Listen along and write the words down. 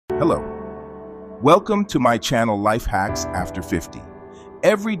Hello. Welcome to my channel Life Hacks After 50.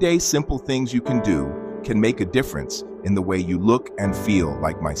 Everyday simple things you can do can make a difference in the way you look and feel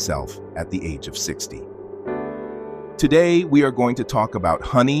like myself at the age of 60. Today, we are going to talk about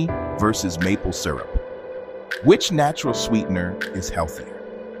honey versus maple syrup. Which natural sweetener is healthier?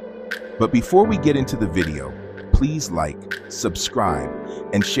 But before we get into the video, please like, subscribe,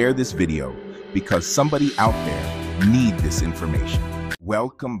 and share this video because somebody out there needs this information.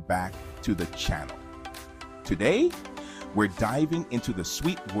 Welcome back to the channel. Today, we're diving into the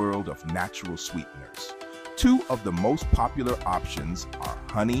sweet world of natural sweeteners. Two of the most popular options are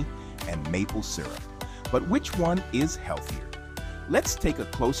honey and maple syrup. But which one is healthier? Let's take a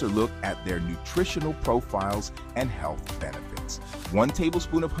closer look at their nutritional profiles and health benefits. 1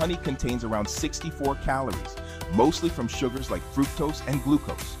 tablespoon of honey contains around 64 calories, mostly from sugars like fructose and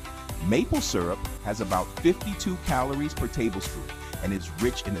glucose. Maple syrup has about 52 calories per tablespoon and is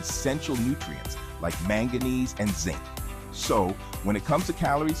rich in essential nutrients like manganese and zinc. So, when it comes to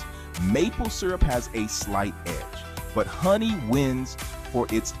calories, maple syrup has a slight edge, but honey wins for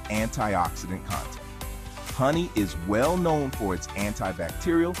its antioxidant content. Honey is well known for its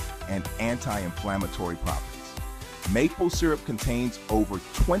antibacterial and anti-inflammatory properties. Maple syrup contains over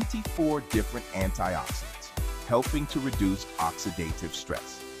 24 different antioxidants, helping to reduce oxidative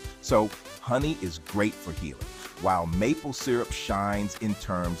stress. So, honey is great for healing, while maple syrup shines in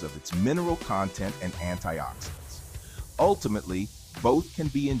terms of its mineral content and antioxidants. Ultimately, both can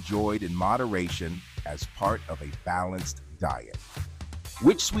be enjoyed in moderation as part of a balanced diet.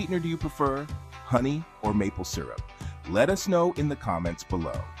 Which sweetener do you prefer, honey or maple syrup? Let us know in the comments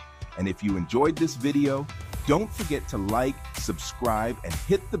below. And if you enjoyed this video, don't forget to like, subscribe, and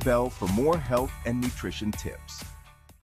hit the bell for more health and nutrition tips.